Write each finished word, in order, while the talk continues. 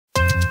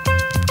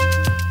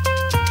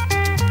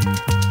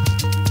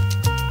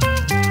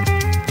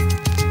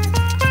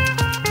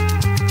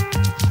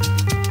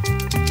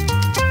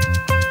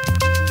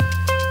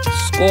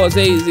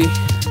Scorzayzee,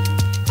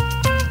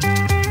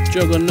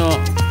 Juggernaut.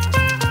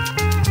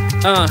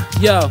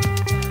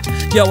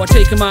 Yo, I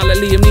take him out like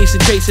Liam Neeson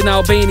chasing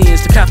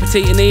Albanians,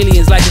 decapitating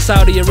aliens like a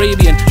Saudi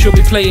Arabian. Should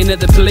be playing at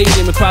the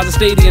Palladium with crowds of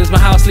stadiums. My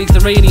house leaks the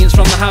radiance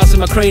from the house, and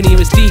my cranium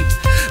is deep.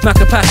 My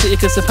capacity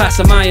can surpass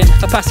a Mayan.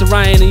 I pass a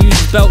Ryan and use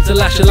his belt to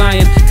lash a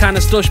lion.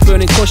 Kinda stush,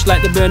 burning kush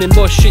like the burning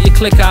bush. Shit you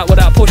click out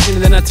without pushing,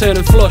 and then I turn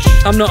and flush.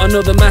 I'm not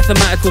another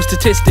mathematical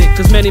statistic,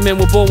 cause many men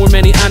were born with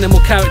many animal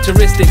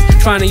characteristics.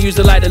 Trying to use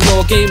the light the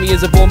law gave me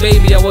as a born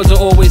baby. I wasn't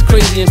always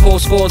crazy and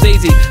called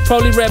Scorzayzee.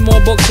 Probably read more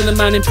books than a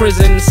man in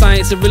prison.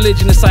 Science of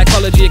religion and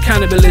psychology of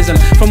cannibalism.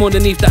 From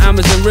underneath the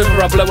Amazon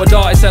River I blow a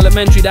dart. It's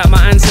elementary that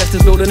my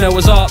ancestors built a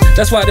Noah's Ark.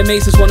 That's why the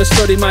Masons wanna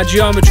study my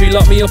geometry.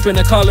 Lock me up in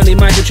a colony,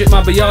 microchip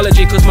my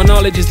biology. Cause my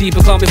knowledge is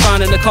deeper, can't be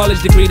found in a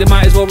college degree. They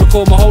might as well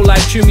record my whole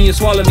life, chew me and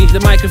swallow me. The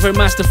microphone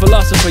master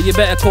philosopher, you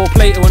better call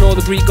Plato. And all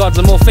the Greek gods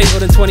are more fatal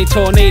than 20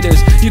 tornadoes.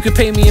 You could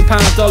pay me in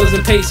pounds, dollars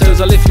and pesos.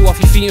 I'll lift you off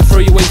your feet and throw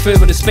you way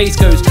further than space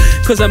goes.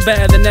 Cause I'm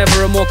better than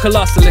ever and more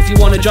colossal. If you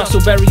wanna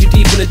jostle, bury you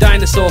deep in the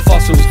dinosaur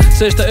fossils.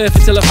 Search the earth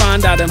until I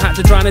found Adam. Had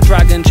to drown a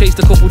dragon, chased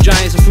a couple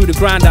giants and threw the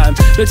grind at him.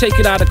 Don't take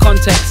it out of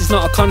context, it's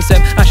not a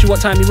concept. Ask you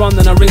what time you run,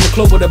 then I ring the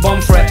club with a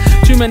bomb threat.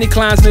 Too many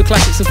clowns, no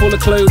classics and full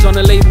of clothes. On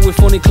a label with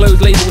funny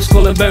clothes, label with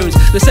skull and bones.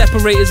 The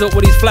separators up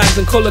with these flags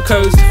and colour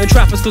codes. And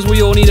trappers cause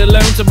we all need a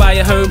loan to buy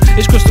a home.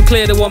 It's crystal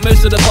clear they want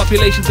most of the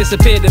population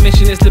disappeared. The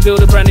mission is to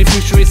build a brand new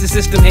futuristic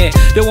system here.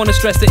 Don't wanna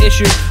stress the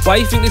issue. Why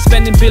you think they're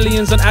spending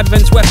billions on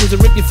advanced weapons to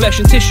rip your flesh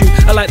and tissue?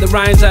 I like the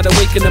rhymes that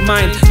awaken the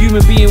mind.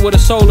 Human being with a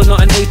soul and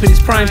not an ape in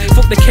his prime.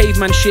 Fuck the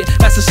caveman shit,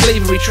 that's a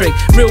slavery trick.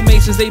 Real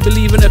Masons, they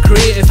believe in a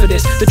creator for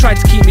this. They tried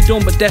to keep me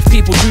dumb, but deaf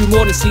people do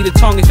more than see the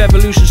tongue. If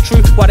evolution's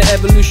true, why the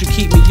evolution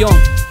keep me young?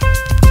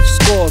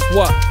 Scores,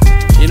 what?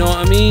 You know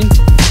what I mean?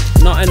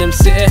 Nottingham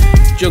City,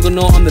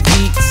 Juggernaut on the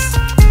beats,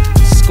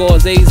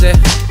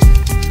 Scorzayzee.